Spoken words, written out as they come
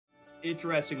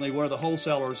Interestingly, one of the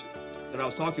wholesalers that I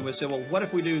was talking with said, well, what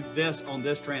if we do this on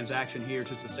this transaction here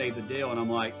just to save the deal? And I'm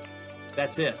like,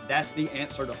 that's it. That's the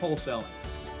answer to wholesaling.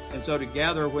 And so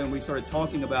together, when we started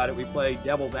talking about it, we played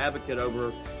devil's advocate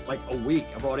over like a week.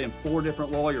 I brought in 4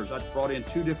 different lawyers. I brought in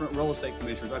 2 different real estate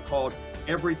commissioners. I called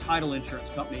every title insurance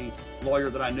company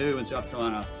lawyer that I knew in South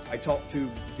Carolina. I talked to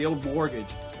Guild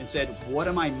Mortgage and said, what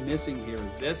am I missing here?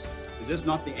 Is this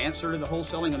not the answer to the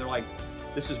wholesaling? And they're like,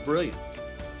 this is brilliant.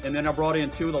 And then I brought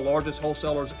in 2 of the largest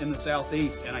wholesalers in the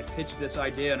Southeast, and I pitched this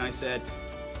idea, and I said,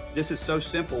 this is so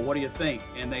simple. What do you think?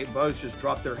 And they both just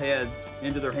dropped their head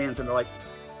into their hands, and they're like,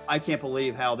 I can't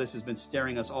believe how this has been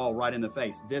staring us all right in the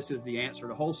face. This is the answer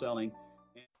to wholesaling.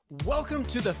 Welcome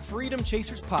to the Freedom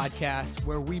Chasers podcast,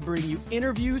 where we bring you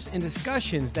interviews and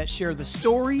discussions that share the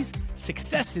stories,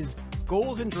 successes,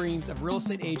 goals, and dreams of real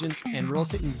estate agents and real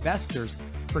estate investors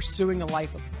pursuing a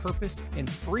life of purpose and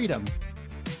freedom.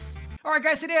 All right,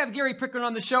 guys, today I have Gary Pickren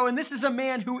on the show, and this is a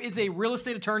man who is a real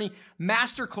estate attorney,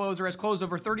 master closer, has closed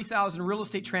over 30,000 real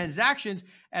estate transactions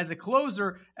as a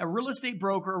closer, a real estate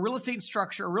broker, a real estate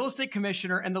instructor, a real estate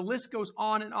commissioner, and the list goes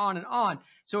on and on and on.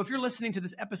 So if you're listening to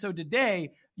this episode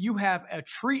today, you have a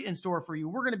treat in store for you.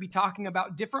 We're going to be talking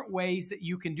about different ways that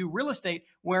you can do real estate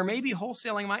where maybe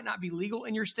wholesaling might not be legal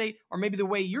in your state, or maybe the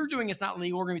way you're doing it's not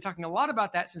legal. We're going to be talking a lot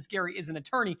about that since Gary is an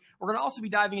attorney. We're going to also be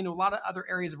diving into a lot of other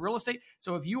areas of real estate.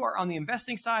 So if you are on the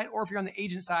investing side or if you're on the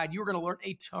agent side, you're going to learn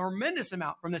a tremendous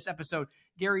amount from this episode.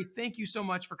 Gary, thank you so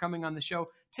much for coming on the show.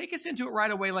 Take us into it right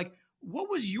away. Like, what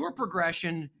was your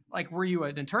progression? Like, were you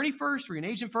an attorney first? Were you an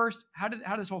agent first? How did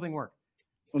this whole thing work?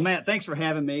 Well, Matt, thanks for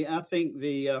having me. I think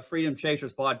the Freedom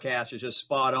Chasers podcast is just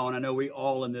spot on. I know we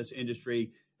all in this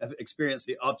industry have experienced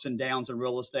the ups and downs in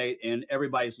real estate, and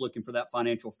everybody's looking for that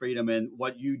financial freedom. And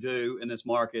what you do in this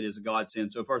market is a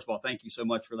godsend. So first of all, thank you so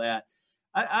much for that.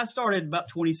 I started about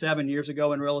 27 years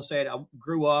ago in real estate. I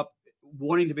grew up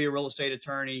wanting to be a real estate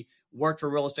attorney, worked for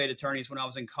real estate attorneys when I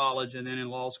was in college and then in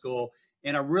law school.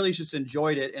 And I really just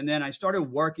enjoyed it. And then I started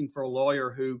working for a lawyer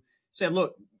who said,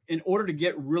 look, in order to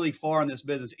get really far in this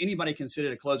business, anybody can sit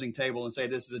at a closing table and say,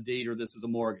 this is a deed or this is a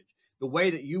mortgage. The way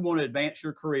that you want to advance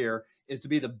your career is to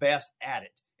be the best at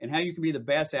it. And how you can be the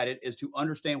best at it is to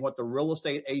understand what the real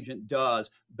estate agent does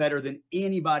better than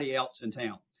anybody else in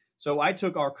town. So I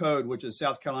took our code, which is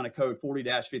South Carolina Code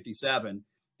 40-57,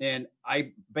 and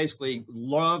I basically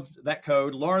loved that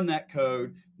code, learned that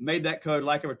code, made that code,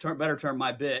 like a better term,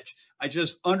 my bitch. I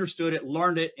just understood it,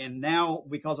 learned it, and now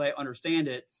because I understand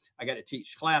it, I got to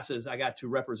teach classes. I got to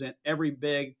represent every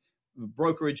big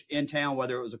brokerage in town,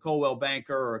 whether it was a Coldwell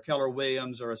Banker or a Keller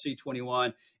Williams or a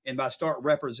C21. And by start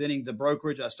representing the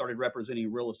brokerage, I started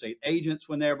representing real estate agents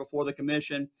when they were before the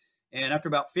commission. And after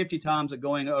about 50 times of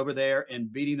going over there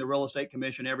and beating the real estate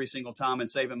commission every single time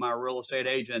and saving my real estate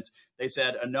agents, they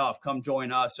said, enough, come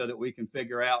join us so that we can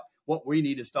figure out what we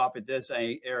need to stop at this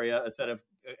area instead of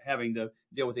having to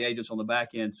deal with the agents on the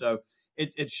back end. So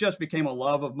it's just became a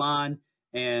love of mine.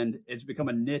 And it's become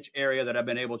a niche area that I've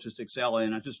been able to just excel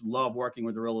in. I just love working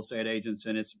with the real estate agents,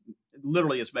 and it's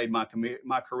made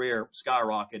my career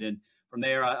skyrocket. And from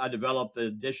there, I developed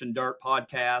the Dish and Dirt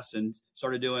podcast and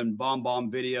started doing Bomb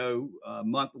video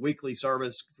weekly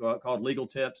service called Legal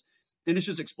Tips, and it's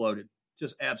just exploded,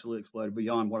 just absolutely exploded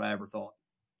beyond what I ever thought.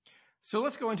 So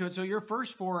let's go into it. So your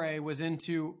first foray was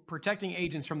into protecting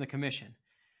agents from the commission.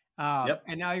 Yep.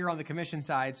 And now you're on the commission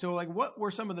side. So like, what were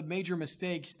some of the major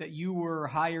mistakes that you were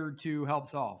hired to help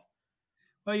solve?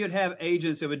 Well, you'd have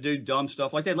agents that would do dumb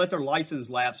stuff, like they'd let their license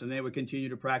lapse and they would continue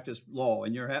to practice law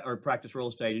and or practice real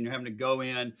estate, and you're having to go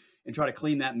in and try to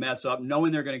clean that mess up,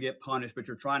 knowing they're going to get punished, but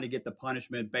you're trying to get the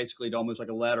punishment basically to almost like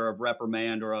a letter of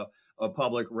reprimand or a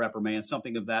public reprimand,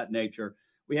 something of that nature.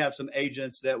 We have some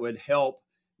agents that would help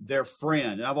their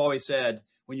friend. And I've always said,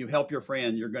 when you help your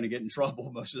friend, you're going to get in trouble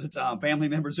most of the time. Family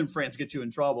members and friends get you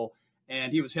in trouble.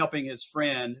 And he was helping his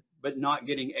friend, but not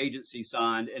getting agency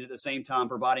signed. And at the same time,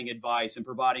 providing advice and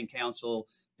providing counsel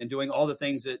and doing all the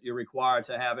things that you're required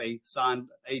to have a signed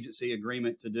agency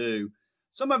agreement to do.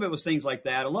 Some of it was things like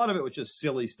that. A lot of it was just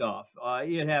silly stuff.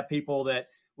 You'd have people that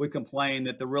would complain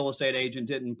that the real estate agent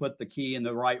didn't put the key in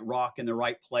the right rock in the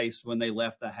right place when they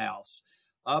left the house.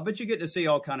 But you get to see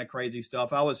all kind of crazy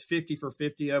stuff. I was 50 for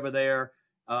 50 over there.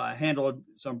 Handled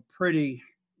some pretty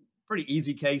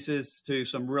easy cases to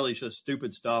some really just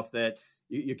stupid stuff that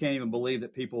you can't even believe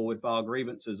that people would file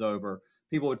grievances over.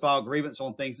 People would file grievance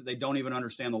on things that they don't even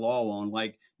understand the law on,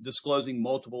 like disclosing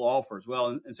multiple offers.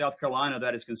 Well, in South Carolina,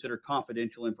 that is considered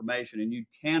confidential information, and you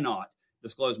cannot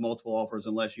disclose multiple offers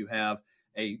unless you have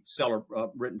a seller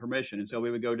written permission. And so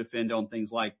we would go defend on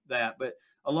things like that. But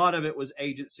a lot of it was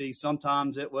agency.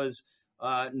 Sometimes it was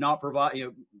not provide,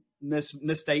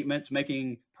 misstatements,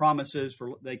 making promises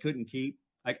for they couldn't keep.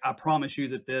 Like, I promise you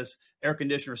that this air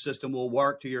conditioner system will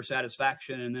work to your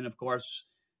satisfaction. And then, of course,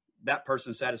 that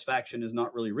person's satisfaction is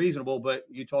not really reasonable, but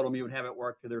you told them you would have it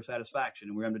work to their satisfaction.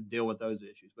 And we're having to deal with those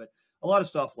issues. But a lot of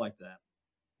stuff like that.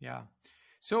 Yeah.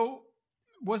 So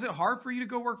was it hard for you to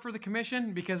go work for the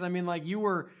commission? Because, I mean, like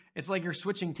it's like you're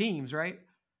switching teams, right?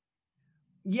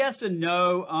 Yes and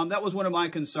no. That was one of my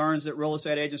concerns, that real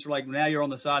estate agents were like, now you're on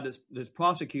the side that's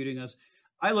prosecuting us.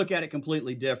 I look at it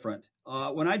completely different.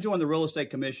 When I joined the real estate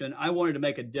commission, I wanted to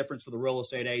make a difference for the real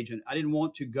estate agent. I didn't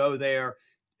want to go there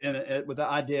with the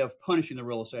idea of punishing the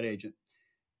real estate agent.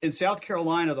 In South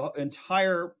Carolina, the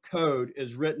entire code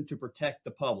is written to protect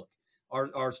the public.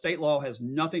 Our state law has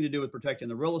nothing to do with protecting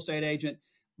the real estate agent,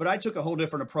 but I took a whole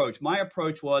different approach. My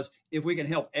approach was, if we can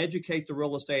help educate the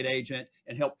real estate agent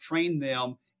and help train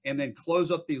them and then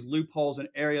close up these loopholes in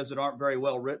areas that aren't very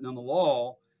well written in the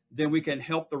law, then we can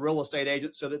help the real estate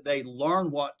agent so that they learn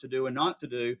what to do and not to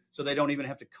do, so they don't even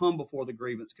have to come before the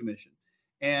grievance commission.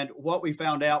 And what we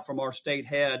found out from our state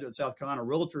head of South Carolina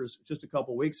Realtors just a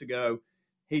couple of weeks ago,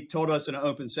 he told us in an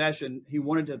open session, he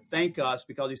wanted to thank us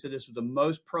because he said this was the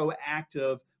most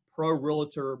proactive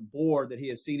pro-realtor board that he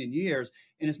has seen in years.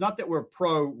 And it's not that we're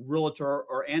pro-realtor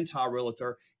or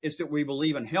anti-realtor, it's that we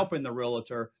believe in helping the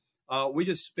realtor. We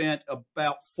just spent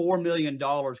about $4 million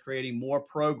creating more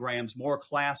programs, more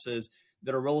classes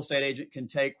that a real estate agent can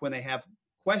take when they have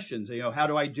questions. You know, how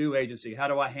do I do agency? How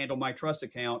do I handle my trust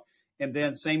account? And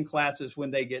then same classes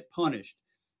when they get punished.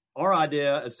 Our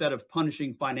idea, instead of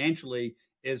punishing financially,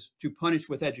 is to punish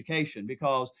with education.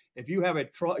 Because if you have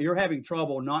you're having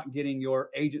trouble not getting your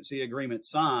agency agreement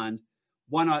signed,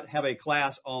 why not have a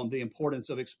class on the importance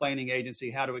of explaining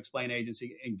agency, how to explain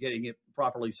agency, and getting it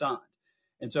properly signed?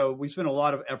 And so we spent a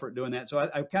lot of effort doing that. So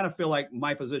I kind of feel like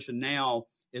my position now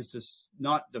is to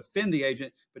not defend the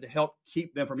agent, but to help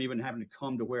keep them from even having to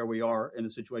come to where we are in a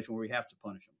situation where we have to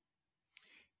punish them.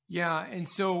 Yeah. And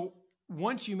so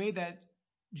once you made that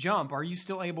jump, are you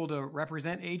still able to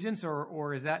represent agents,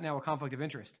 or is that now a conflict of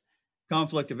interest?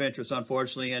 Conflict of interest,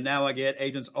 unfortunately. And now I get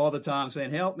agents all the time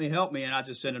saying, help me. And I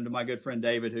just send them to my good friend,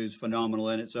 David, who's phenomenal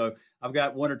in it. So I've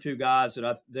got one or two guys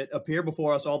that appear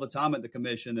before us all the time at the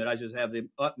commission that I just have the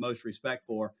utmost respect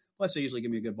for. Plus, they usually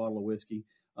give me a good bottle of whiskey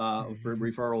for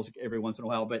referrals every once in a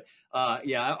while. But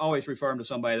I always refer them to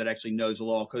somebody that actually knows the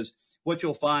law, because what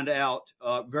you'll find out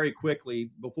very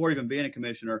quickly before even being a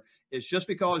commissioner is just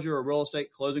because you're a real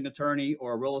estate closing attorney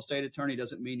or a real estate attorney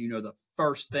doesn't mean you know the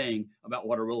first thing about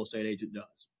what a real estate agent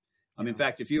does. In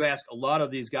fact, if you ask a lot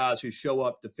of these guys who show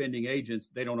up defending agents,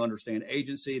 they don't understand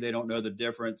agency. They don't know the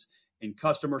difference in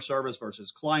customer service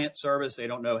versus client service. They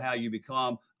don't know how you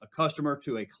become a customer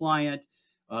to a client.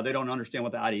 They don't understand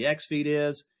what the IDX feed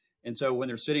is. And so when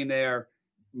they're sitting there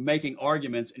making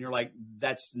arguments and you're like,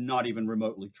 that's not even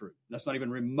remotely true. That's not even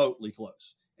remotely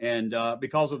close. And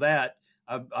because of that,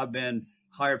 I've been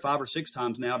hired 5 or 6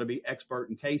 times now to be expert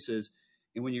in cases.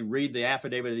 And when you read the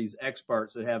affidavit of these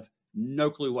experts that have no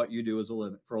clue what you do as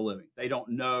for a living, they don't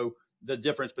know the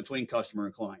difference between customer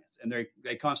and clients. And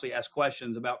they constantly ask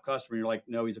questions about customer. And you're like,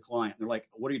 no, he's a client. And they're like,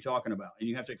 what are you talking about? And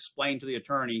you have to explain to the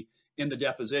attorney in the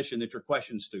deposition that your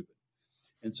question's stupid.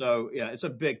 And so, yeah, it's a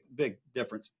big, big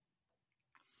difference.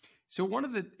 So one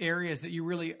of the areas that you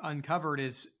really uncovered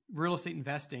is real estate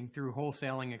investing through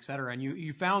wholesaling, et cetera. And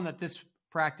you found that this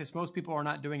practice, most people are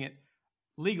not doing it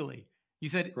legally. You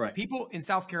said Correct. People in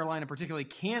South Carolina particularly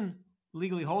can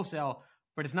legally wholesale,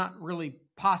 but it's not really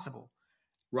possible.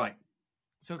 Right.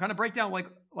 So kind of break down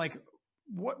like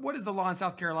what is the law in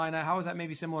South Carolina? How is that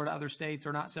maybe similar to other states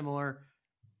or not similar?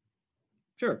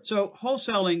 Sure. So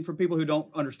wholesaling, for people who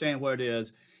don't understand what it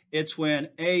is, it's when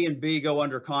A and B go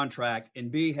under contract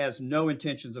and B has no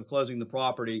intentions of closing the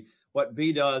property. What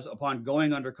B does upon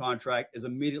going under contract is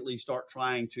immediately start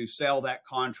trying to sell that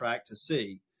contract to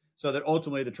C, so that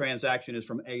ultimately the transaction is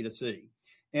from A to C.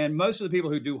 And most of the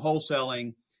people who do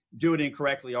wholesaling do it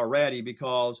incorrectly already,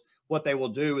 because what they will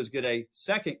do is get a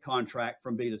second contract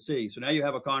from B to C. So now you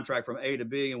have a contract from A to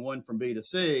B and one from B to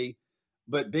C,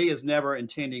 but B is never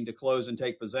intending to close and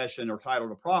take possession or title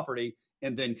to property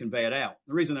and then convey it out.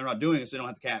 The reason they're not doing it is they don't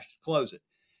have the cash to close it.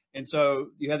 And so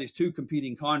you have these two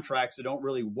competing contracts that don't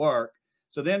really work.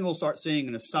 So then we'll start seeing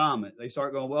an assignment. They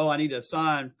start going, well, I need to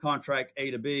assign contract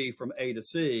A to B from A to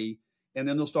C. And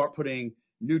then they'll start putting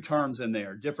new terms in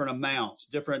there, different amounts,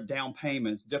 different down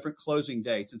payments, different closing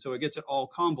dates. And so it gets it all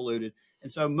convoluted.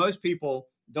 And so most people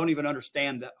don't even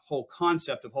understand that whole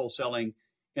concept of wholesaling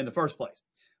in the first place.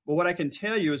 But what I can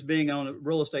tell you is, being on a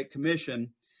real estate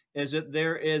commission, is that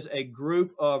there is a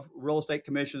group of real estate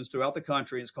commissions throughout the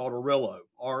country. It's called ARELLO,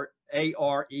 ARELLO.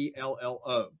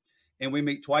 and we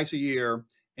meet twice a year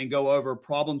and go over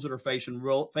problems that are facing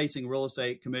real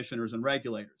estate commissioners and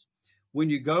regulators. When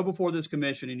you go before this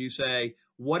commission and you say,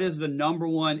 what is the number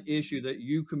one issue that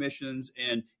you commissions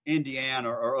in Indiana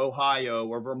or Ohio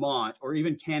or Vermont or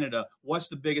even Canada, what's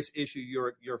the biggest issue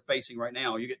you're facing right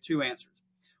now? You get two answers.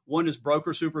 One is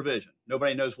broker supervision.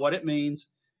 Nobody knows what it means,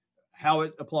 how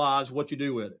it applies, what you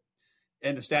do with it.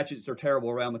 And the statutes are terrible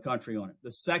around the country on it.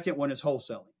 The second one is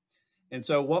wholesaling. And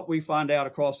so what we find out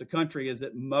across the country is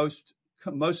that most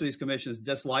of these commissions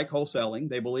dislike wholesaling.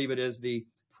 They believe it is the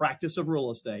practice of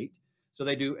real estate. So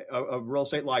they do a real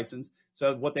estate license.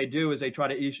 So what they do is they try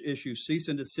to issue cease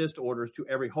and desist orders to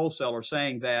every wholesaler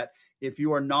saying that if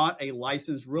you are not a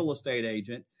licensed real estate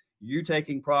agent, you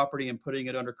taking property and putting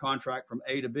it under contract from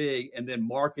A to B and then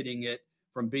marketing it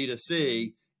from B to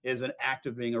C is an act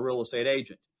of being a real estate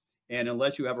agent. And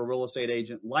unless you have a real estate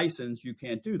agent license, you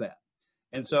can't do that.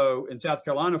 And so in South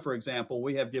Carolina, for example,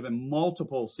 we have given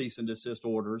multiple cease and desist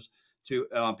orders to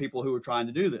people who are trying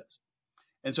to do this.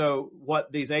 And so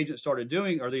what these agents started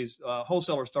doing, or these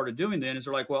wholesalers started doing then, is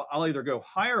they're like, well, I'll either go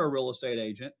hire a real estate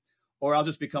agent or I'll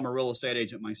just become a real estate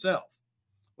agent myself.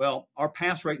 Well, our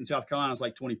pass rate in South Carolina is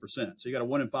like 20%. So you got a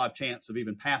 1 in 5 chance of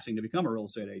even passing to become a real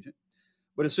estate agent.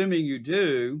 But assuming you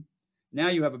do, now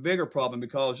you have a bigger problem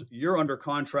because you're under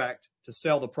contract to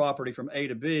sell the property from A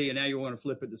to B, and now you want to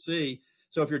flip it to C.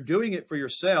 So if you're doing it for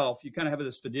yourself, you kind of have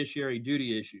this fiduciary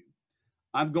duty issue.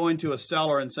 I'm going to a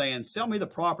seller and saying, sell me the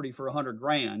property for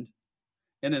 $100,000.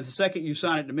 And then the second you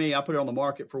sign it to me, I put it on the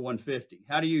market for $150,000.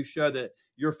 How do you show that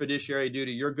your fiduciary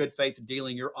duty, your good faith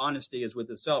dealing, your honesty is with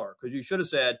the seller? Because you should have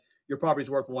said your property's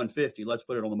worth $150,000. Let's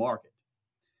put it on the market.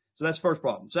 So that's the first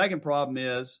problem. Second problem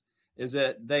is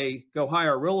that they go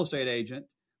hire a real estate agent,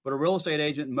 but a real estate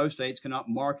agent in most states cannot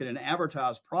market and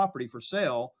advertise property for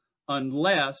sale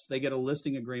unless they get a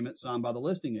listing agreement signed by the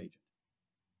listing agent.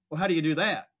 Well, how do you do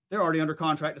that? They're already under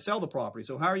contract to sell the property.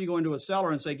 So how are you going to a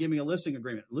seller and say, give me a listing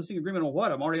agreement? Listing agreement on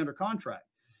what? I'm already under contract.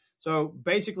 So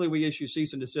basically we issue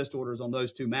cease and desist orders on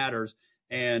those two matters.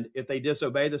 And if they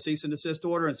disobey the cease and desist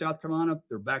order in South Carolina,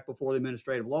 they're back before the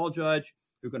administrative law judge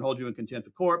who can hold you in contempt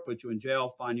of court, put you in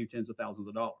jail, fine you tens of thousands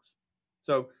of dollars.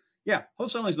 So yeah,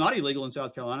 wholesaling is not illegal in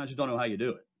South Carolina. I just don't know how you do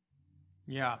it.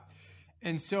 Yeah.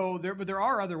 And so there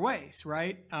are other ways,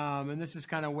 right? And this is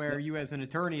kind of where you as an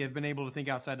attorney have been able to think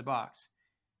outside the box.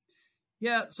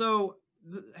 Yeah. So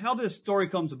how this story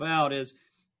comes about is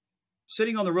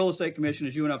sitting on the real estate commission,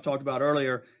 as you and I've talked about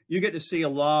earlier, you get to see a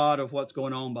lot of what's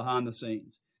going on behind the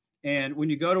scenes. And when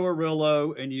you go to a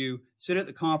Realo and you sit at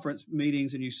the conference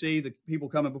meetings and you see the people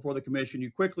coming before the commission,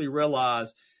 you quickly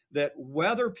realize that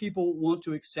whether people want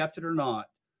to accept it or not,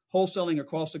 wholesaling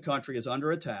across the country is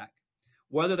under attack.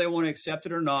 Whether they want to accept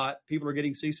it or not, people are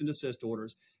getting cease and desist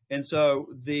orders. And so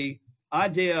the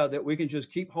idea that we can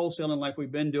just keep wholesaling like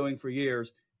we've been doing for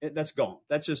years, that's gone.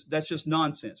 That's just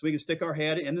nonsense. We can stick our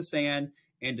head in the sand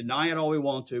and deny it all we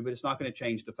want to, but it's not going to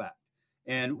change the fact.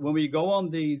 And when we go on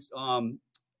these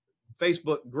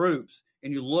Facebook groups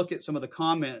and you look at some of the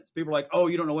comments, people are like, oh,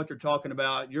 you don't know what you're talking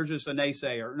about. You're just a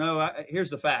naysayer. No, here's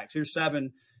the facts. Here's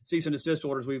 7 cease and desist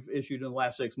orders we've issued in the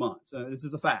last 6 months. This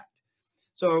is a fact.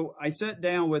 So I sat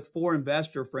down with 4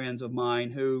 investor friends of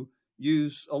mine who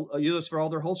use us for all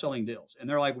their wholesaling deals. And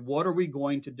they're like, what are we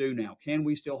going to do now? Can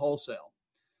we still wholesale?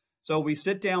 So we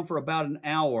sit down for about an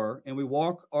hour and we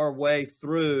walk our way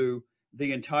through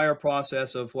the entire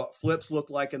process of what flips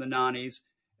looked like in the 90s,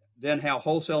 then how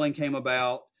wholesaling came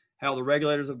about, how the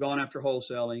regulators have gone after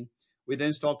wholesaling. We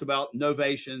then talked about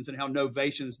novations and how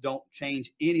novations don't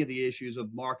change any of the issues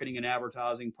of marketing and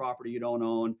advertising property you don't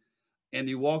own. And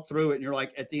you walk through it and you're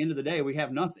like, at the end of the day, we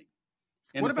have nothing.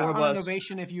 And what about on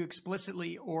innovation if you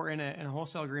explicitly, or in a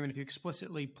wholesale agreement, if you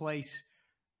explicitly place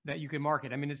that you can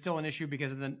market? I mean, it's still an issue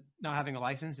because of the not having a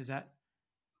license. Is that?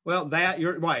 Well, that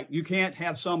you're right. You can't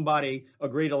have somebody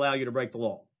agree to allow you to break the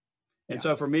law. And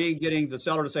so for me, getting the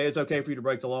seller to say it's okay for you to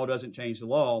break the law doesn't change the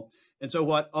law. And so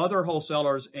what other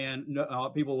wholesalers and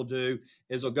people will do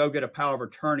is they'll go get a power of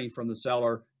attorney from the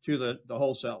seller to the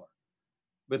wholesaler.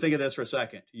 But think of this for a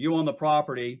second. You own the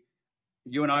property.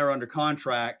 You and I are under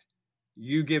contract.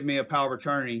 You give me a power of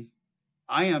attorney.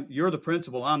 You're the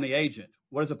principal. I'm the agent.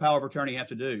 What does a power of attorney have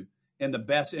to do? In the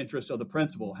best interest of the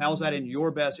principal. How's that in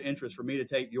your best interest for me to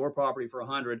take your property for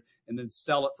 $100 and then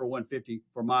sell it for $150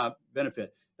 for my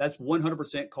benefit? That's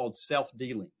 100% called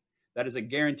self-dealing. That is a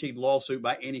guaranteed lawsuit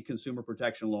by any consumer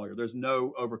protection lawyer. There's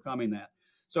no overcoming that.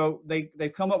 So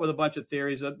they've come up with a bunch of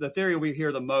theories. The theory we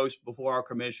hear the most before our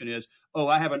commission is, oh,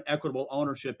 I have an equitable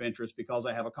ownership interest because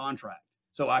I have a contract,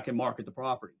 so I can market the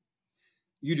property.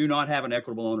 You do not have an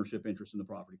equitable ownership interest in the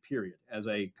property, period, as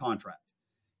a contract.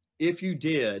 If you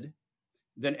did,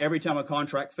 then every time a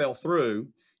contract fell through,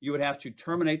 you would have to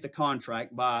terminate the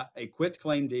contract by a quit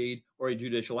claim deed or a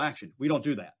judicial action. We don't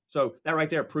do that. So that right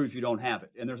there proves you don't have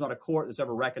it. And there's not a court that's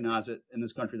ever recognized it in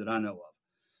this country that I know of.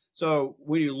 So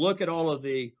when you look at all of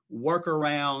the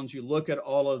workarounds, you look at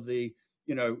all of the,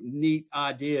 neat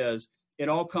ideas, it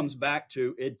all comes back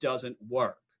to it doesn't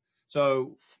work.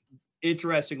 So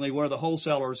interestingly, one of the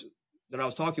wholesalers that I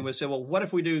was talking with said, well, what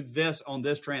if we do this on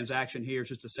this transaction here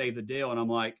just to save the deal? And I'm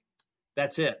like,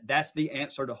 that's it. That's the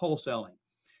answer to wholesaling.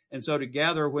 And so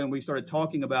together, when we started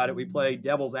talking about it, we played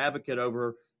devil's advocate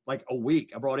over like a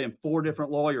week. I brought in 4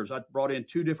 different lawyers. I brought in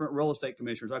 2 different real estate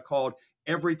commissioners. I called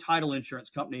every title insurance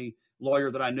company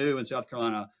lawyer that I knew in South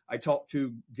Carolina. I talked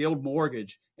to Guild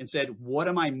Mortgage and said, what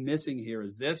am I missing here?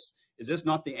 Is this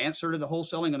not the answer to the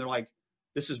wholesaling? And they're like,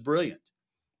 this is brilliant.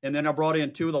 And then I brought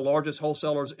in 2 of the largest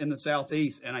wholesalers in the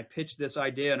Southeast, and I pitched this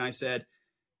idea, and I said,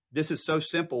 this is so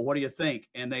simple. What do you think?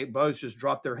 And they both just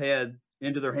dropped their head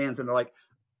into their hands, and they're like,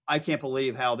 I can't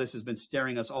believe how this has been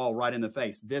staring us all right in the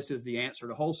face. This is the answer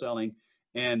to wholesaling,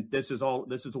 and this is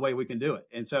the way we can do it.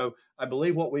 And so I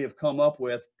believe what we have come up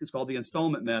with, it's called the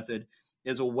installment method,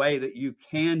 is a way that you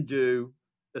can do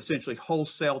essentially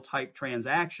wholesale type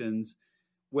transactions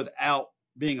without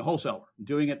being a wholesaler,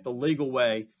 doing it the legal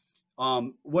way.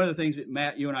 One of the things that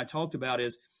Matt, you and I talked about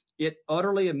is it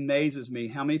utterly amazes me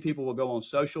how many people will go on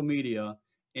social media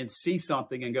and see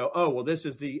something and go, oh, well, this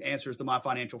is the answers to my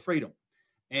financial freedom.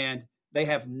 And they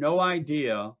have no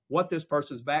idea what this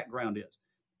person's background is.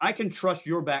 I can trust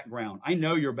your background. I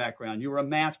know your background. You were a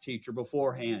math teacher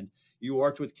beforehand. You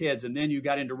worked with kids, and then you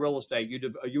got into real estate. You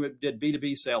did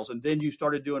B2B sales, and then you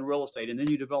started doing real estate, and then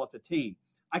you developed a team.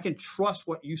 I can trust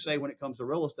what you say when it comes to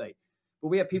real estate. But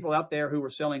we have people out there who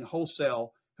are selling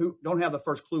wholesale who don't have the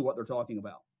first clue what they're talking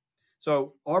about.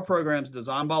 So our program is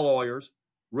designed by lawyers,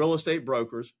 real estate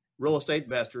brokers, real estate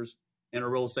investors, and a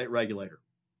real estate regulator.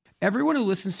 Everyone who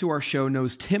listens to our show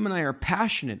knows Tim and I are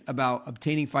passionate about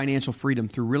obtaining financial freedom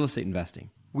through real estate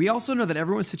investing. We also know that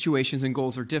everyone's situations and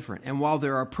goals are different. And while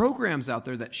there are programs out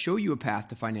there that show you a path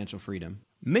to financial freedom,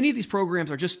 many of these programs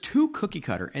are just too cookie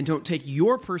cutter and don't take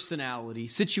your personality,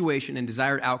 situation, and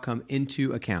desired outcome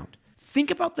into account. Think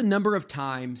about the number of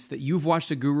times that you've watched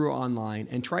a guru online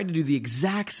and tried to do the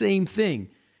exact same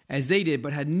thing as they did,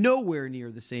 but had nowhere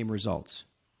near the same results.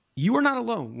 You are not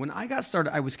alone. When I got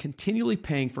started, I was continually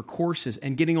paying for courses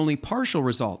and getting only partial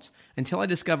results until I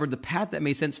discovered the path that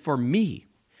made sense for me.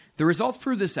 The results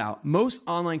prove this out. Most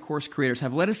online course creators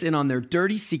have let us in on their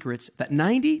dirty secrets that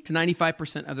 90 to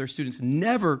 95% of their students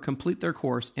never complete their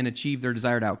course and achieve their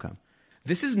desired outcome.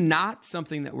 This is not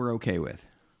something that we're okay with.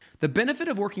 The benefit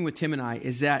of working with Tim and I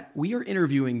is that we are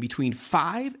interviewing between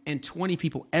 5 and 20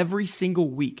 people every single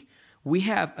week. We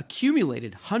have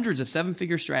accumulated hundreds of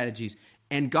 7-figure strategies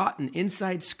and gotten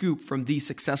inside scoop from these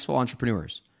successful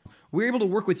entrepreneurs. We're able to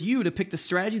work with you to pick the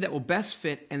strategy that will best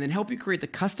fit and then help you create the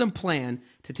custom plan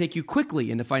to take you quickly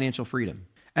into financial freedom.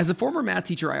 As a former math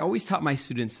teacher, I always taught my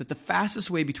students that the fastest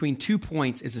way between 2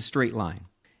 points is a straight line.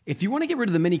 If you want to get rid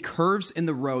of the many curves in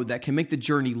the road that can make the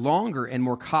journey longer and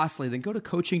more costly, then go to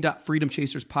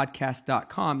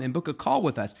coaching.freedomchaserspodcast.com and book a call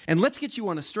with us. And let's get you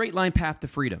on a straight line path to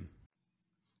freedom.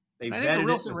 I think the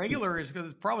real estate regular is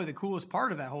because it's probably the coolest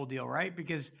part of that whole deal, right?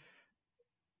 Because,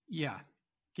 yeah,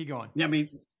 keep going. Yeah, I mean,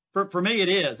 for me, it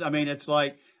is. I mean, it's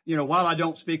like, while I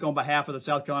don't speak on behalf of the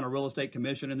South Carolina Real Estate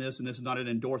Commission in this, and this is not an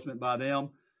endorsement by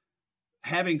them,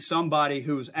 having somebody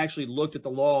who's actually looked at the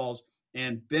laws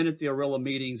and been at the ARILA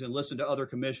meetings and listened to other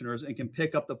commissioners and can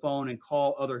pick up the phone and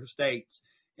call other states.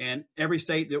 And every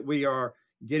state that we are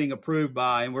getting approved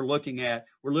by, and we're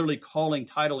literally calling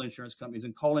title insurance companies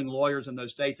and calling lawyers in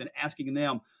those states and asking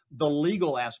them the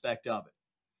legal aspect of it.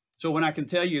 So when I can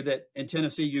tell you that in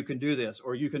Tennessee, you can do this,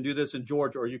 or you can do this in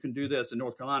Georgia, or you can do this in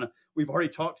North Carolina, we've already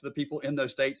talked to the people in those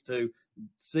states to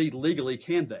see legally,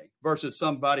 can they, versus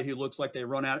somebody who looks like they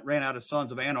ran out of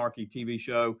Sons of Anarchy TV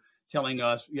show telling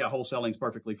us, yeah, wholesaling is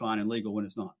perfectly fine and legal when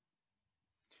it's not.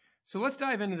 So let's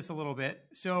dive into this a little bit.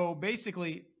 So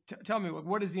basically, tell me,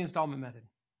 what is the installment method?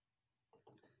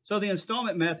 So the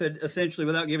installment method, essentially,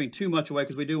 without giving too much away,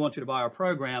 because we do want you to buy our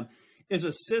program, is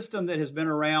a system that has been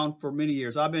around for many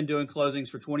years. I've been doing closings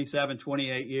for 27,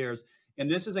 28 years. And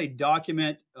this is a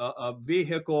document, a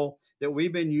vehicle that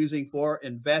we've been using for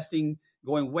investing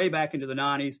going way back into the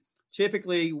 90s.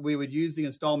 Typically, we would use the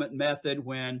installment method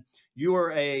when you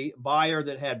were a buyer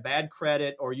that had bad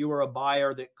credit, or you were a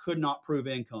buyer that could not prove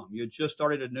income. You had just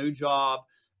started a new job,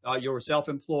 you were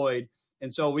self-employed.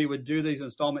 And so we would do these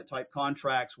installment type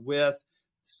contracts with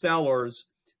sellers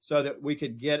so that we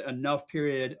could get enough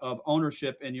period of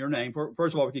ownership in your name.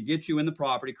 First of all, we could get you in the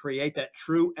property, create that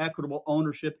true equitable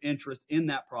ownership interest in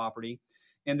that property.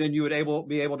 And then you would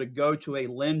be able to go to a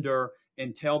lender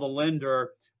and tell the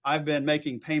lender, I've been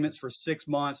making payments for 6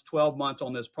 months, 12 months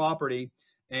on this property,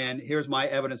 and here's my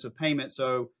evidence of payment.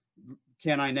 So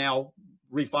can I now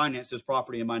refinance this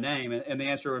property in my name? And the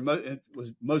answer in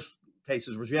most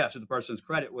cases was yes, if the person's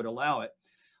credit would allow it.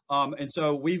 And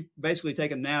so we've basically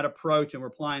taken that approach and we're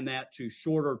applying that to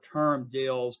shorter term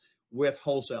deals with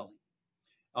wholesaling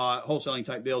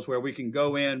type deals where we can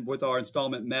go in with our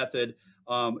installment method.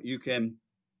 You can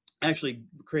actually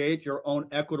create your own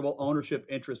equitable ownership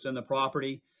interest in the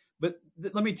property. But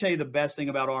let me tell you the best thing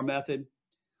about our method.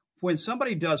 When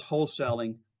somebody does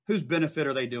wholesaling, whose benefit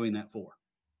are they doing that for?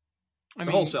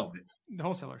 The wholesaler. The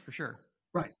wholesaler, for sure.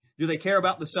 Right. Do they care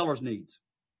about the seller's needs?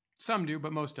 Some do,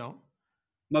 but most don't.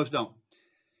 Most don't.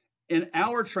 In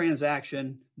our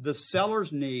transaction, the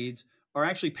seller's needs are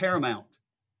actually paramount,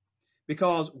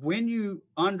 because when you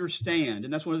understand,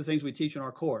 and that's one of the things we teach in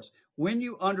our course, when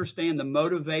you understand the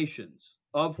motivations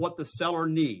of what the seller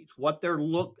needs, what their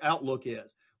outlook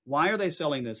is, why are they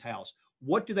selling this house?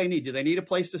 What do they need? Do they need a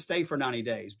place to stay for 90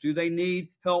 days? Do they need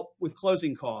help with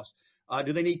closing costs?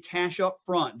 Do they need cash up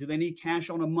front? Do they need cash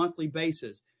on a monthly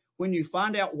basis? When you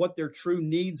find out what their true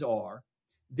needs are,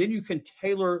 then you can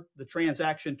tailor the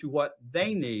transaction to what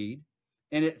they need,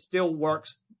 and it still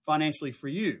works financially for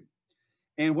you.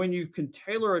 And when you can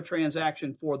tailor a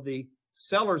transaction for the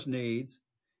seller's needs,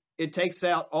 it takes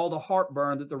out all the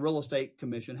heartburn that the real estate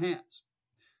commission has.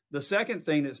 The second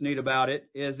thing that's neat about it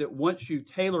is that once you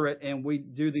tailor it and we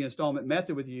do the installment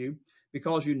method with you,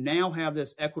 because you now have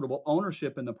this equitable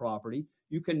ownership in the property,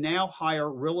 you can now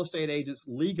hire real estate agents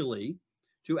legally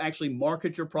to actually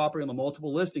market your property on the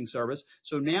multiple listing service.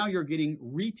 So now you're getting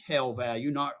retail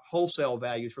value, not wholesale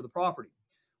values for the property.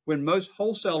 When most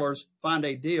wholesalers find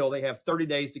a deal, they have 30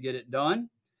 days to get it done.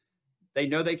 They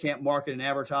know they can't market and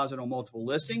advertise it on multiple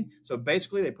listing. So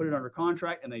basically they put it under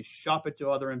contract and they shop it to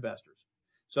other investors.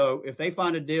 So if they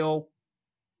find a deal,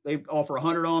 they offer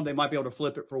 100 on, they might be able to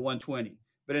flip it for 120.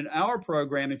 But in our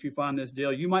program, if you find this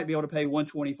deal, you might be able to pay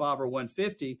 125 or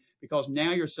 150 because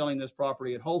now you're selling this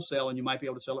property at wholesale and you might be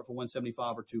able to sell it for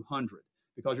 175 or 200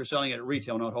 because you're selling it at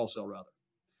retail, not wholesale rather.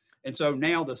 And so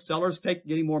now the seller's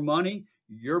getting more money.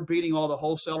 You're beating all the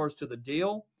wholesalers to the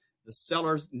deal. The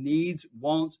seller's needs,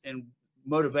 wants, and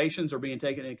motivations are being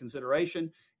taken into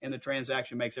consideration, and the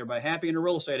transaction makes everybody happy, and the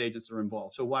real estate agents are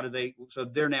involved. So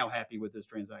they're now happy with this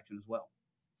transaction as well.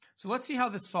 So let's see how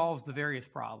this solves the various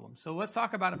problems. So let's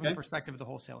talk about it from the perspective of the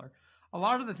wholesaler. A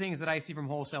lot of the things that I see from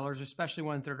wholesalers, especially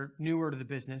ones that are newer to the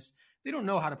business, they don't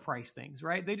know how to price things,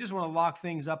 right? They just want to lock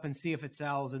things up and see if it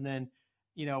sells and then,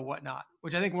 whatnot,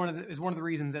 which I think is one of the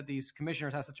reasons that these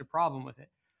commissioners have such a problem with it.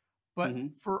 But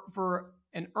for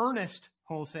an earnest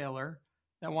wholesaler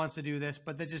that wants to do this,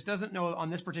 but that just doesn't know on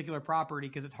this particular property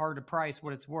because it's hard to price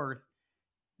what it's worth,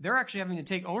 they're actually having to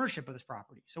take ownership of this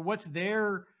property. So what's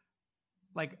their...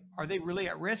 are they really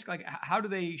at risk? How do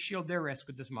they shield their risk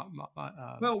with this?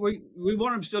 Well, we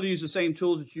want them still to use the same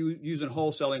tools that you use in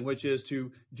wholesaling, which is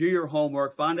to do your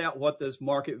homework, find out what this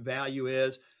market value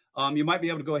is. You might be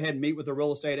able to go ahead and meet with a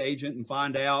real estate agent and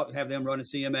find out, have them run a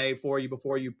CMA for you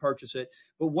before you purchase it.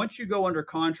 But once you go under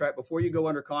contract, before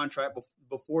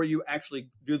you actually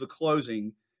do the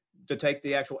closing to take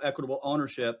the actual equitable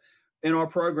ownership, in our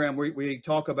program, we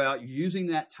talk about using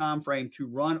that time frame to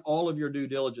run all of your due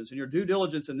diligence. And your due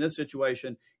diligence in this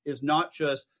situation is not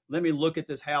just, let me look at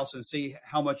this house and see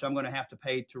how much I'm going to have to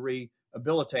pay to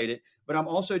rehabilitate it, but I'm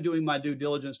also doing my due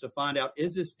diligence to find out,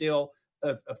 is this still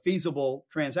a feasible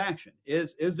transaction?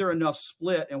 Is there enough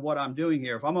split in what I'm doing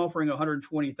here? If I'm offering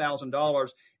 $120,000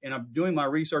 and I'm doing my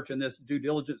research in this due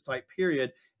diligence type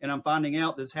period, and I'm finding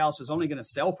out this house is only going to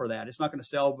sell for that, it's not going to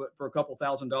sell but for a couple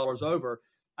 $1,000s over,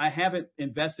 I haven't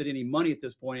invested any money at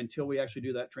this point until we actually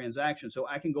do that transaction. So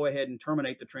I can go ahead and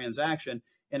terminate the transaction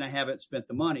and I haven't spent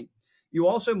the money. You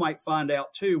also might find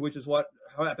out too, which is what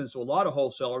happens to a lot of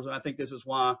wholesalers, and I think this is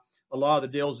why a lot of the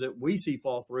deals that we see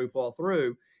fall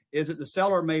through, is that the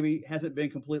seller maybe hasn't been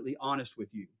completely honest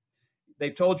with you.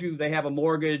 They've told you they have a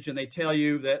mortgage and they tell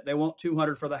you that they want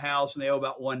 $200 for the house and they owe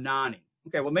about $190.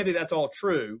 Okay, well, maybe that's all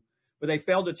true, but they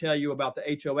failed to tell you about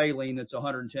the HOA lien that's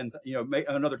 $110,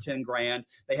 another $10,000.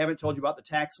 They haven't told you about the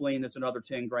tax lien that's another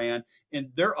 $10,000, and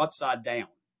they're upside down.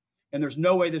 And there's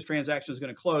no way this transaction is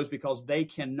going to close because they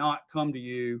cannot come to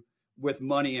you with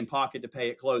money in pocket to pay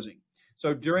at closing.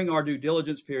 So during our due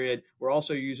diligence period, we're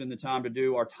also using the time to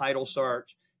do our title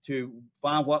search to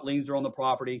find what liens are on the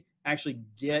property, actually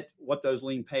get what those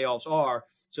lien payoffs are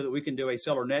so that we can do a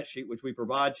seller net sheet, which we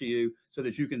provide to you so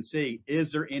that you can see,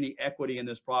 is there any equity in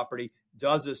this property?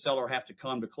 Does this seller have to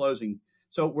come to closing?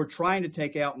 So we're trying to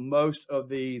take out most of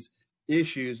these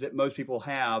issues that most people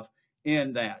have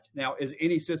in that. Now, is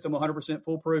any system 100%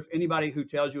 foolproof? Anybody who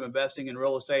tells you investing in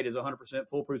real estate is 100%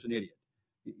 foolproof is an idiot.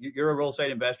 You're a real estate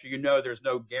investor. You know there's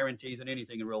no guarantees in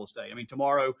anything in real estate. I mean,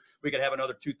 tomorrow we could have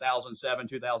another 2007,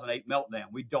 2008 meltdown.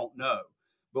 We don't know.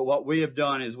 But what we have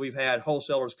done is we've had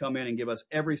wholesalers come in and give us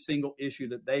every single issue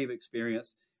that they've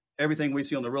experienced, everything we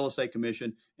see on the real estate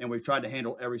commission, and we've tried to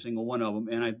handle every single one of them.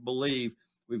 And I believe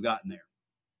we've gotten there.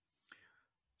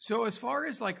 So as far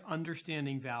as like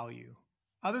understanding value,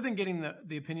 other than getting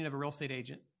the opinion of a real estate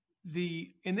agent,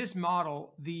 in this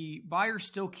model, the buyer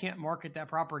still can't market that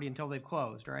property until they've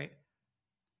closed, right?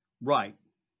 Right.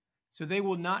 So they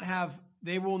will not have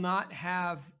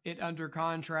it under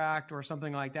contract or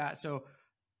something like that. So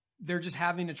they're just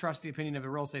having to trust the opinion of a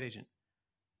real estate agent.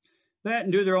 That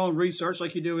and do their own research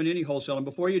like you do in any wholesaling.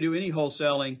 Before you do any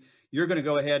wholesaling, you're going to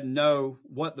go ahead and know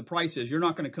what the price is. You're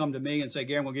not going to come to me and say,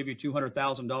 Gary, we'll give you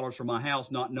 $200,000 for my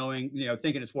house, not knowing,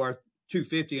 thinking it's worth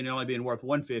 $250 and it only being worth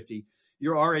 $150.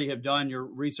 You already have done your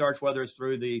research, whether it's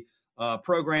through the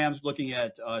programs, looking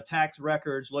at tax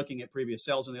records, looking at previous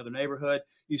sales in the other neighborhood.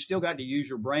 You still got to use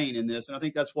your brain in this. And I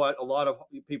think that's what a lot of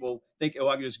people think,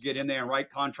 I can just get in there and write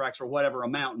contracts for whatever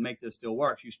amount and make this still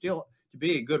work. You still, to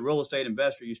be a good real estate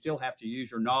investor, you still have to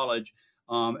use your knowledge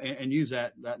and use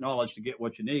that knowledge to get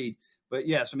what you need. But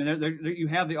yes, I mean, you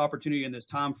have the opportunity in this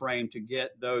time frame to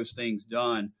get those things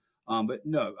done. But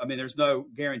no, I mean, there's no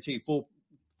guaranteed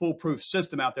foolproof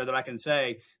system out there that I can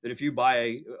say that if you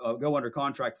buy go under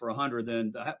contract for 100,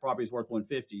 then the property is worth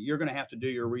 150. You're going to have to do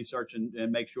your research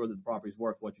and make sure that the property is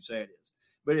worth what you say it is.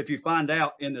 But if you find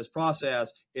out in this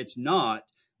process it's not,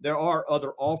 there are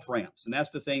other off ramps, and that's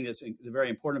the thing that's very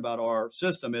important about our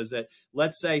system is that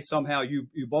let's say somehow you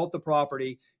bought the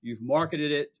property, you've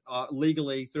marketed it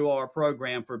legally through our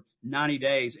program for 90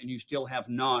 days, and you still have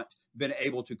not been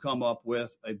able to come up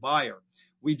with a buyer.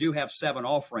 We do have 7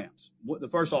 off ramps. The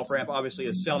first off ramp obviously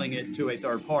is selling it to a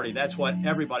third party. That's what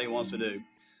everybody wants to do.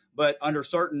 But under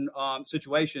certain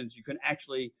situations, you can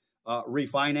actually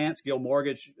refinance. Guild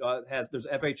Mortgage there's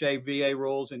FHA, VA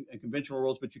rules and conventional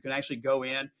rules, but you can actually go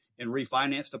in and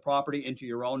refinance the property into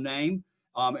your own name.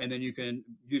 And then you can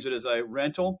use it as a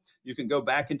rental. You can go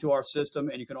back into our system,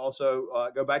 and you can also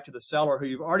go back to the seller who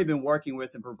you've already been working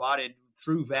with and provided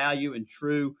true value and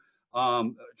true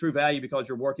value because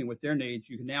you're working with their needs.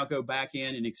 You can now go back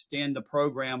in and extend the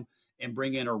program and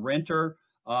bring in a renter.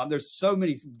 There's so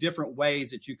many different ways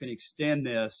that you can extend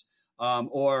this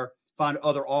or find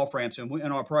other off ramps. And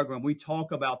in our program, we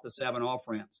talk about the 7 off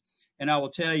ramps. And I will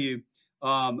tell you,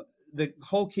 the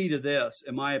whole key to this,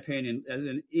 in my opinion, as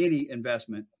in any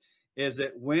investment, is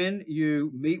that when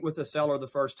you meet with the seller the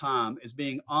first time, is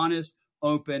being honest,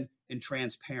 open, and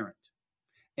transparent.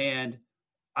 And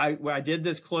I did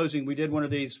this closing. We did one of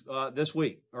these this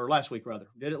week, or last week rather.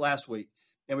 We did it last week,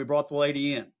 and we brought the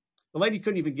lady in. The lady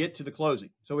couldn't even get to the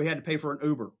closing, so we had to pay for an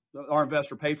Uber. Our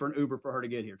investor paid for an Uber for her to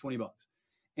get here, $20.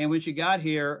 And when she got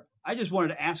here, I just wanted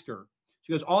to ask her.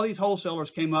 She goes, all these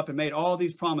wholesalers came up and made all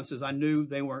these promises. I knew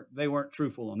they weren't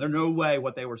truthful on. There's no way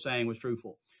what they were saying was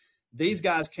truthful. These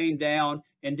guys came down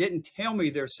and didn't tell me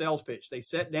their sales pitch. They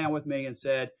sat down with me and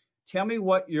said, tell me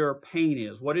what your pain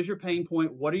is. What is your pain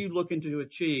point? What are you looking to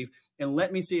achieve? And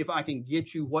let me see if I can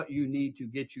get you what you need to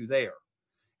get you there.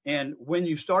 And when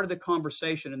you started the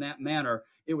conversation in that manner,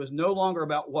 it was no longer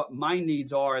about what my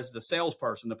needs are as the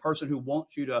salesperson, the person who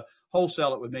wants you to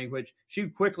wholesale it with me, which she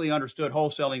quickly understood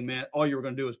wholesaling meant all you were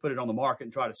going to do is put it on the market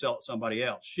and try to sell it to somebody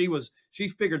else. She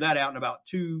figured that out in about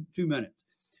two minutes.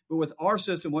 But with our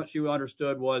system, what she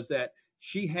understood was that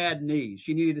she had needs.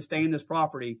 She needed to stay in this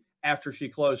property after she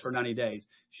closed for 90 days.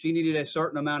 She needed a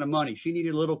certain amount of money. She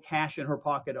needed a little cash in her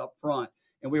pocket up front.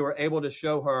 And we were able to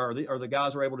show her, or the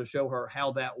guys were able to show her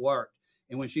how that worked.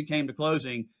 And when she came to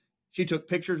closing, she took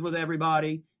pictures with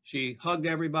everybody. She hugged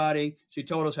everybody. She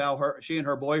told us how she and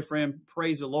her boyfriend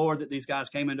praised the Lord that these guys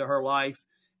came into her life.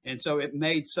 And so it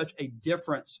made such a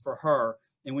difference for her.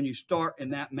 And when you start in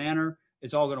that manner,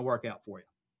 it's all going to work out for you.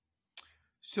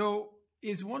 So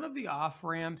is one of the off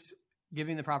ramps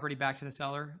giving the property back to the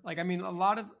seller? Like, I mean, a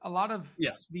lot of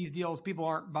yes. These deals, people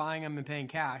aren't buying them and paying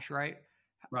cash, right?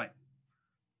 Right.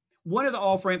 One of the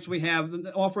off ramps we have,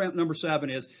 off ramp number 7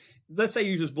 is, let's say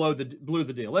you just blew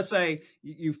the deal. Let's say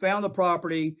you found the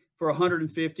property for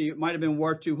 150. It might have been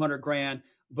worth 200 grand,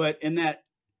 but in that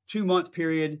 2-month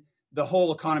period, the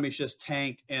whole economy's just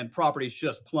tanked and property's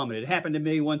just plummeted. It happened to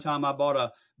me one time. I bought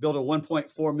a built a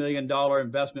 $1.4 million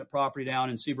investment property down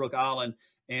in Seabrook Island.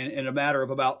 And in a matter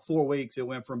of about 4 weeks, it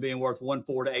went from being worth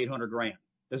 1.4 to 800 grand.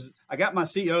 I got my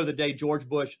CO the day George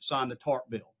Bush signed the TARP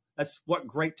bill. That's what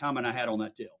great timing I had on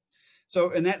that deal.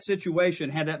 So in that situation,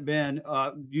 had that been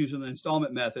using the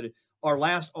installment method, our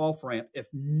last off ramp, if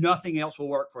nothing else will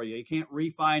work for you, you can't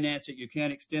refinance it, you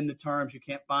can't extend the terms, you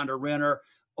can't find a renter,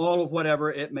 all of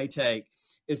whatever it may take,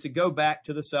 is to go back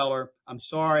to the seller. I'm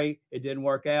sorry, it didn't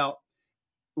work out.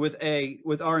 With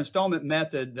our installment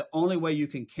method, the only way you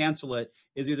can cancel it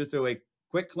is either through a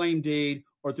quick claim deed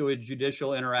or through a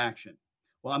judicial interaction.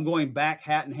 Well, I'm going back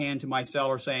hat in hand to my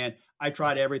seller saying, I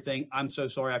tried everything. I'm so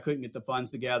sorry I couldn't get the funds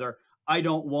together. I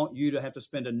don't want you to have to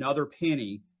spend another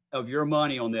penny of your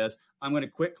money on this. I'm going to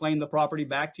quick claim the property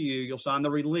back to you. You'll sign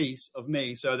the release of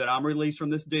me so that I'm released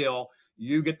from this deal.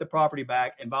 You get the property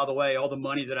back. And by the way, all the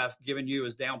money that I've given you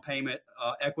as down payment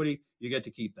equity, you get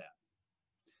to keep that.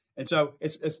 And so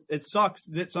it sucks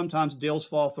that sometimes deals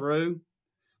fall through,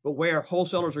 but where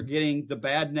wholesalers are getting the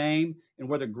bad name and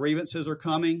where the grievances are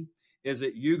coming is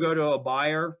that you go to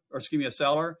a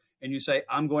seller, and you say,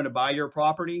 I'm going to buy your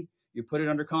property. You put it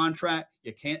under contract.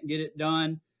 You can't get it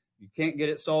done. You can't get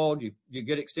it sold. You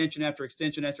get extension after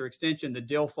extension after extension. The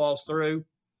deal falls through.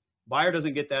 Buyer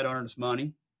doesn't get that earnest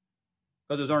money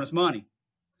because there's earnest money.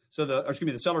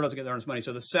 The seller doesn't get the earnest money.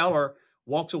 So the seller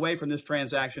walks away from this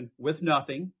transaction with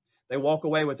nothing. They walk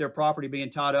away with their property being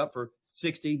tied up for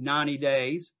 60, 90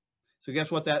 days. So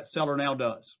guess what that seller now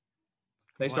does?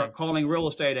 They start calling real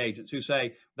estate agents who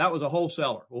say, that was a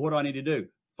wholesaler. Well, what do I need to do?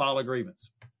 File a grievance.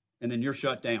 And then you're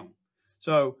shut down.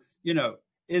 So,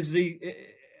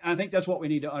 I think that's what we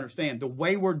need to understand. The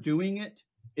way we're doing it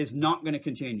is not going to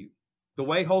continue. The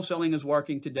way wholesaling is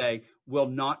working today will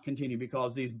not continue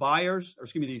because these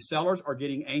sellers are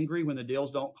getting angry when the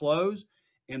deals don't close.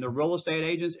 And the real estate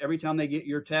agents, every time they get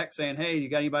your text saying, hey, you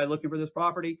got anybody looking for this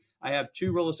property? I have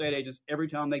 2 real estate agents. Every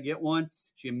time they get one,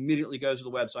 she immediately goes to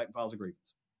the website and files a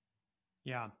grievance.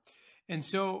 Yeah. And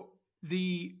so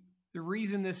the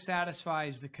reason this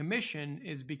satisfies the commission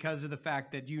is because of the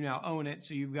fact that you now own it.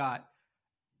 So you've got,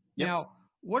 Now,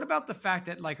 what about the fact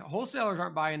that like wholesalers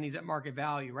aren't buying these at market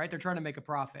value, right? They're trying to make a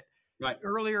profit. Right.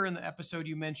 Earlier in the episode,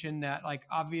 you mentioned that like,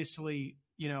 obviously,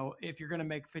 if you're going to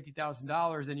make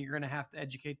 $50,000, then you're going to have to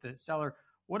educate the seller.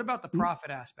 What about the profit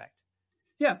aspect?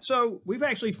 Yeah. So we've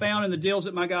actually found in the deals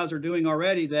that my guys are doing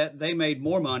already that they made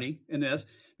more money in this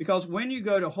because when you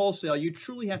go to wholesale, you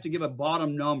truly have to give a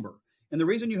bottom number. And the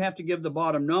reason you have to give the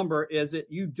bottom number is that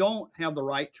you don't have the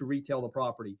right to retail the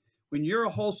property. When you're a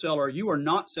wholesaler, you are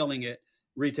not selling it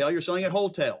retail. You're selling it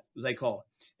wholesale, as they call it.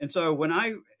 And so when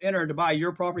I enter to buy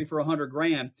your property for $100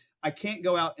 grand, I can't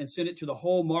go out and send it to the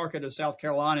whole market of South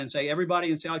Carolina and say,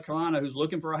 everybody in South Carolina who's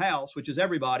looking for a house, which is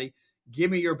everybody,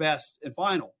 give me your best and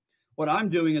final. What I'm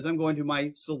doing is I'm going to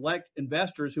my select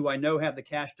investors who I know have the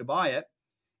cash to buy it.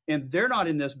 And they're not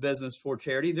in this business for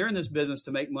charity. They're in this business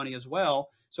to make money as well.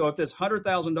 So if this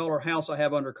 $100,000 house I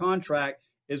have under contract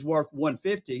is worth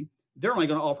 $150,000, they're only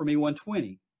going to offer me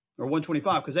 $120,000 or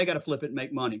 $125,000 because they got to flip it and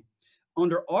make money.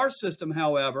 Under our system,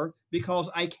 however, because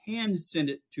I can send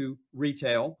it to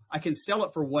retail, I can sell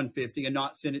it for $150,000 and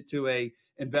not send it to a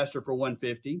investor for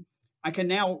 $150,000. I can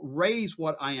now raise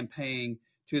what I am paying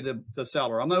to the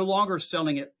seller. I'm no longer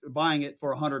buying it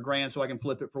for $100 grand so I can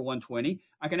flip it for $120,000.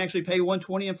 I can actually pay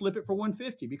 $120,000 and flip it for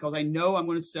 $150,000 because I know I'm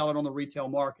going to sell it on the retail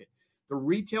market. The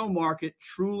retail market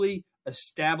truly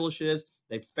establishes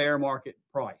a fair market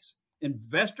price.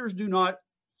 Investors do not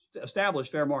establish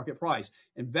fair market price.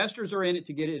 Investors are in it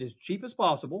to get it as cheap as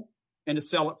possible and to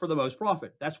sell it for the most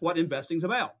profit. That's what investing is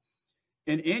about.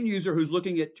 An end user who's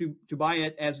looking at to buy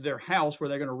it as their house where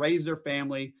they're going to raise their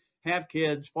family, have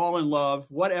kids, fall in love,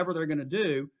 whatever they're going to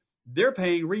do, they're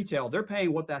paying retail. They're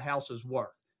paying what that house is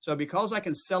worth. So because I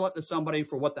can sell it to somebody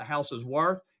for what the house is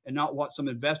worth and not what some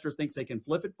investor thinks they can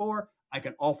flip it for, I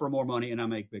can offer more money and I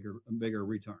make bigger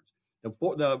returns.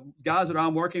 The guys that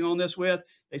I'm working on this with,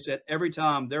 they said every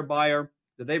time their buyer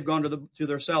that they've gone to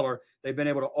their seller, they've been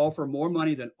able to offer more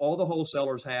money than all the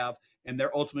wholesalers have, and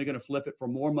they're ultimately going to flip it for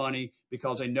more money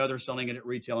because they know they're selling it at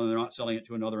retail and they're not selling it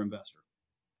to another investor.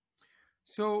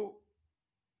 So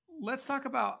let's talk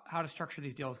about how to structure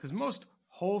these deals, because most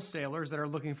wholesalers that are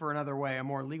looking for another way, a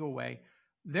more legal way,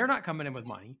 they're not coming in with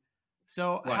money.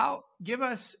 So right. Give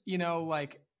us,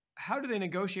 how do they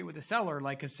negotiate with the seller?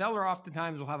 Like a seller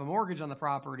oftentimes will have a mortgage on the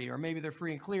property, or maybe they're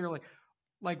free and clear.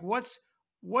 Like what's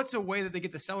a way that they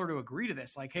get the seller to agree to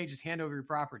this? Like, hey, just hand over your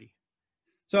property.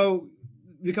 So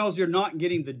because you're not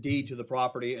getting the deed to the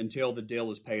property until the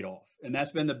deal is paid off. And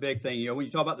that's been the big thing. When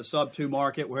you talk about the sub 2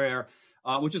 market where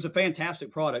which is a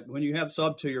fantastic product. When you have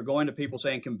sub 2, you're going to people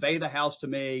saying, convey the house to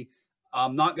me.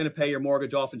 I'm not going to pay your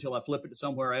mortgage off until I flip it to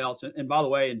somewhere else. And by the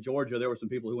way, in Georgia, there were some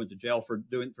people who went to jail for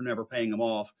never paying them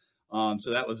off.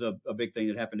 So that was a big thing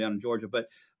that happened down in Georgia. But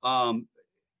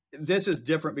this is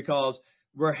different because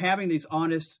we're having these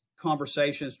honest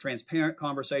conversations, transparent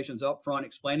conversations up front,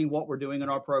 explaining what we're doing in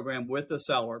our program with the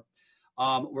seller.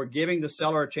 We're giving the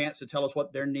seller a chance to tell us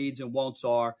what their needs and wants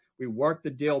are. We work the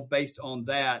deal based on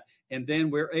that. And then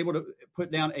we're able to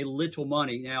put down a little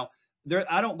money. Now,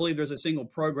 I don't believe there's a single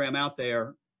program out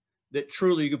there that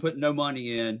truly you can put no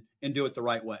money in and do it the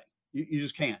right way. You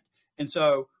just can't. And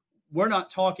so we're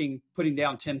not talking putting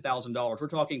down $10,000. We're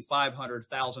talking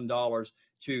 $500,000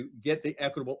 to get the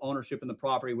equitable ownership in the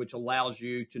property, which allows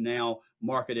you to now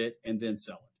market it and then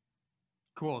sell it.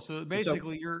 Cool. So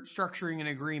basically you're structuring an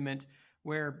agreement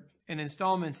where an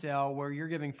installment sale where you're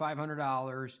giving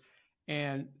 $500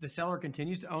 and the seller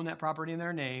continues to own that property in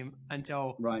their name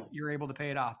until you're able to pay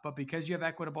it off. But because you have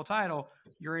equitable title,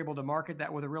 you're able to market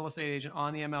that with a real estate agent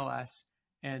on the MLS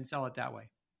and sell it that way.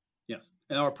 Yes.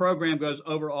 And our program goes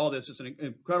over all this. It's an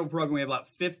incredible program. We have about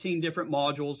 15 different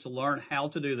modules to learn how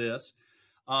to do this.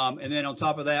 And then on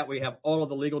top of that, we have all of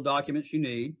the legal documents you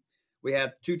need. We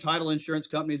have 2 title insurance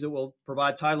companies that will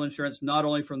provide title insurance, not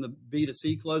only from the B to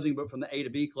C closing, but from the A to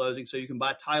B closing. So you can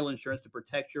buy title insurance to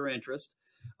protect your interest.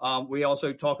 We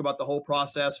also talk about the whole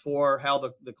process for how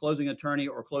the closing attorney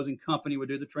or closing company would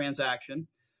do the transaction.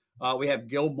 We have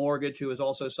Guild Mortgage, who is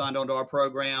also signed onto our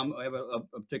program. I have a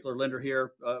particular lender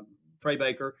here, Trey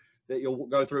Baker, that you'll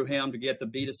go through him to get the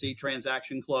B to C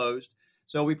transaction closed.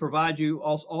 So we provide you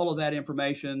all of that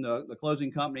information, the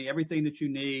closing company, everything that you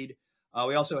need.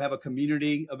 We also have a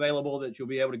community available that you'll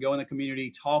be able to go in the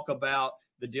community, talk about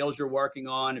the deals you're working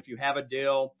on. If you have a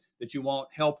deal that you want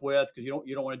help with because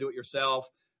you don't want to do it yourself,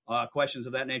 questions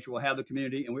of that nature, we'll have the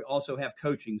community. And we also have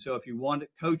coaching. So if you want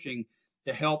coaching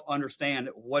to help understand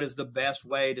what is the best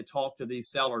way to talk to these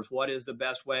sellers, what is the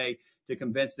best way to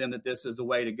convince them that this is the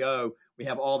way to go, we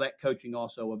have all that coaching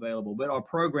also available. But our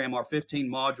program, our 15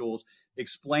 modules,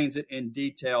 explains it in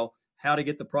detail, how to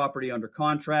get the property under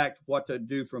contract, what to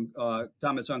do from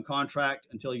time it's on contract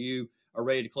until you are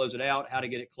ready to close it out, how to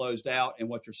get it closed out, and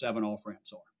what your 7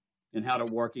 off-ramps are, and how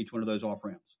to work each one of those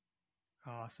off-ramps.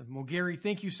 Awesome. Well, Gary,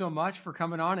 thank you so much for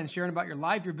coming on and sharing about your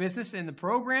life, your business, and the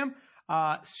program.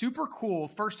 Super cool.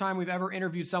 First time we've ever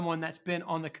interviewed someone that's been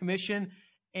on the commission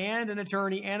and an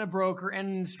attorney and a broker and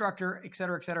an instructor, et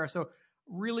cetera, et cetera. So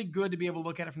really good to be able to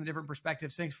look at it from the different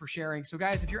perspectives. Thanks for sharing. So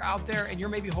guys, if you're out there and you're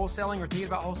maybe wholesaling or thinking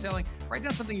about wholesaling, write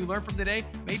down something you learned from today.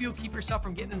 Maybe you'll keep yourself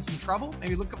from getting in some trouble.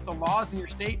 Maybe look up the laws in your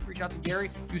state, reach out to Gary,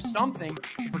 do something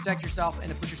to protect yourself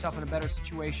and to put yourself in a better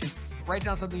situation. Write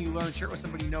down something you learned, share it with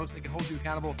somebody you know so they can hold you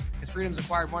accountable, because freedom is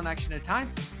acquired one action at a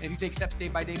time. And if you take steps day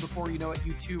by day, before you know it,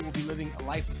 you too will be living a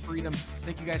life of freedom.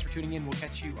 Thank you guys for tuning in. We'll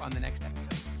catch you on the next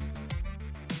episode.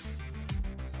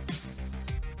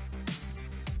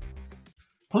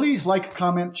 Please like,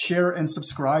 comment, share, and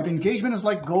subscribe. Engagement is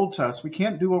like gold to us. We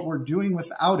can't do what we're doing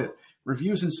without it.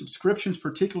 Reviews and subscriptions,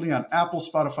 particularly on Apple,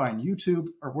 Spotify, and YouTube,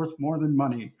 are worth more than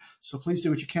money. So please do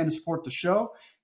what you can to support the show.